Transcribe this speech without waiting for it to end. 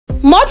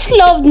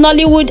Much-loved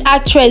Nollywood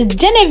actress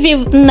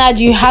Genevieve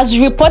Nnaji has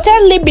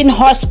reportedly been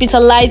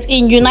hospitalized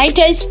in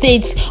United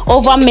States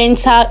over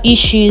mental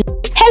issues.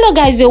 Hello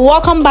guys, and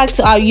welcome back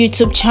to our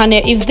YouTube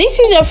channel. If this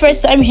is your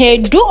first time here,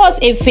 do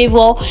us a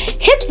favor,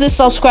 hit the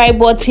subscribe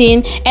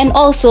button and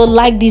also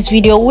like this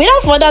video.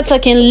 Without further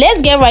talking,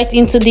 let's get right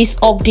into this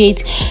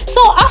update. So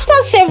after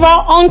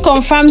several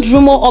unconfirmed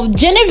rumors of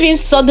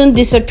Genevieve's sudden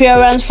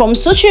disappearance from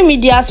social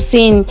media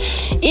scene,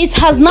 it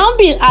has now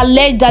been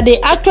alleged that the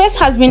actress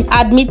has been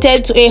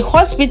admitted to a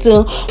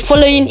hospital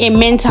following a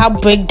mental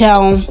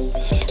breakdown.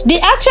 The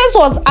actress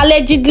was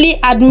allegedly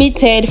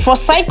admitted for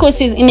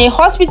psychosis in a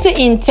hospital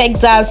in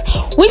Texas,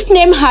 which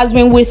name has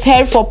been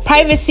withheld for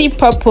privacy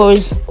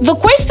purposes. The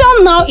question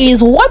now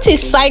is, what is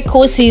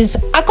psychosis?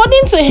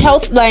 According to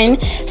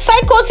Healthline,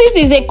 psychosis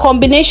is a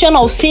combination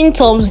of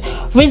symptoms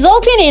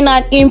resulting in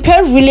an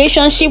impaired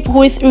relationship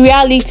with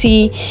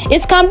reality.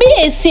 It can be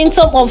a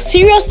symptom of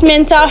serious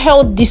mental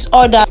health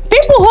disorder.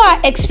 People who are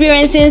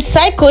experiencing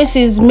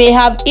psychosis may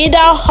have either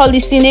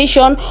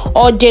hallucination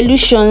or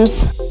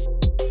delusions.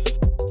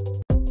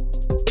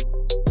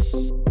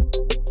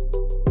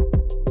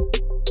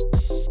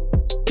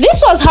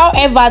 This was,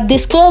 however,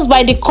 disclosed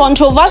by the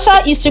controversial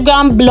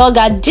Instagram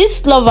blogger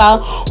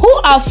Genevieve,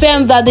 who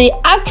affirmed that the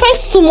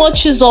actress' too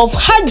much use of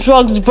hard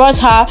drugs brought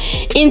her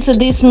into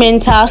this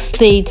mental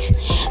state.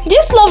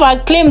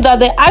 Genevieve claimed that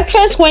the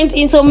actress went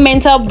into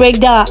mental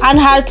breakdown and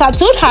had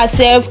tattooed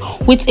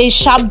herself with a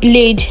sharp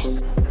blade.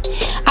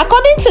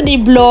 According to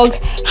the blog,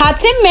 her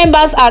team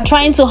members are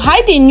trying to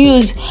hide the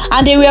news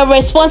and they were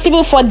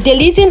responsible for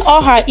deleting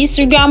all her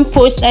Instagram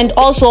posts and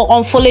also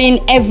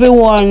unfollowing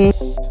everyone.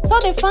 So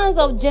the fans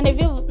of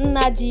Genevieve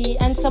Nnaji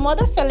and some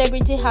other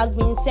celebrity has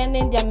been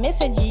sending their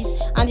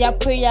messages and their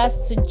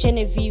prayers to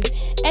Genevieve.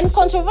 And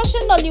controversial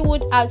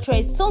Nollywood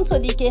actress Tonto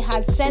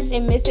has sent a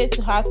message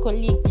to her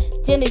colleague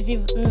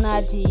Genevieve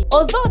Nnaji.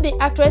 Although the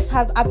actress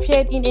has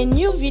appeared in a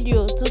new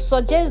video to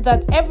suggest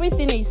that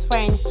everything is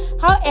fine,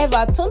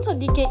 however, Tonto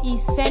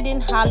is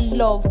sending her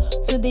love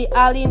to the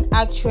ailing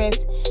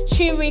actress.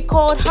 She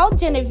recalled how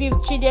Genevieve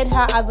treated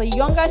her as a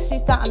younger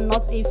sister and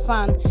not a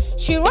fan.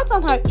 She wrote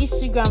on her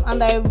Instagram,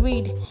 and I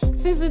read,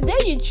 "Since the day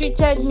you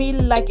treated me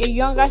like a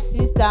younger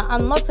sister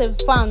and not a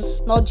fan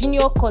nor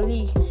junior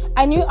colleague,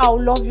 I knew I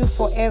would love you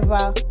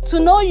forever. To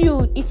know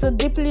you is to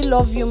deeply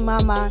love you,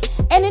 mama."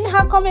 And in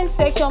her comment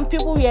section,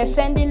 people were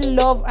sending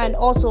love and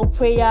also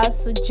prayers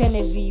to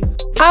Genevieve.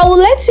 I will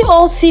let you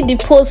all see the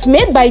post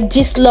made by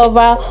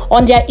Genevieve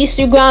on their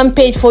Instagram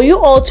page for you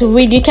all to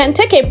read. You can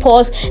take a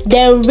pause,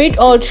 then read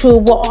all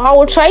through, but I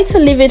will try to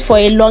leave it for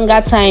a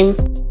longer time.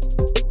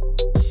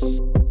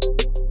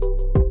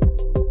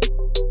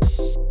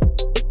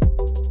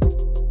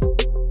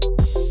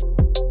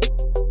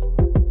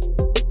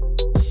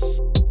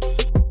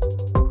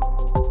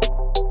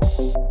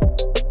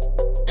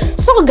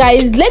 So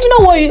guys, let me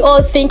know what you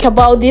all think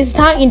about this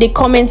down in the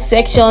comment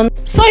section.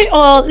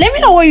 Let me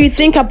know what you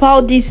think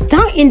about this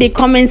down in the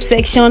comment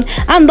section,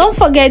 and don't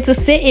forget to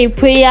say a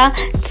prayer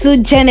to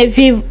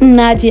Genevieve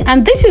Nnaji.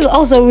 And this is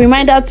also a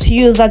reminder to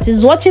you that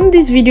is watching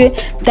this video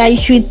that you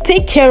should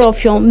take care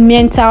of your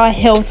mental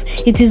health.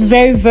 It is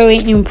very, very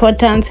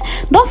important.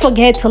 Don't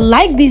forget to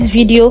like this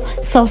video,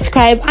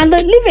 subscribe, and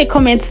leave a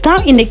comment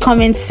down in the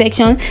comment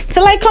section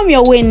till I come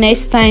your way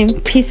next time.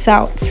 Peace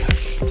out.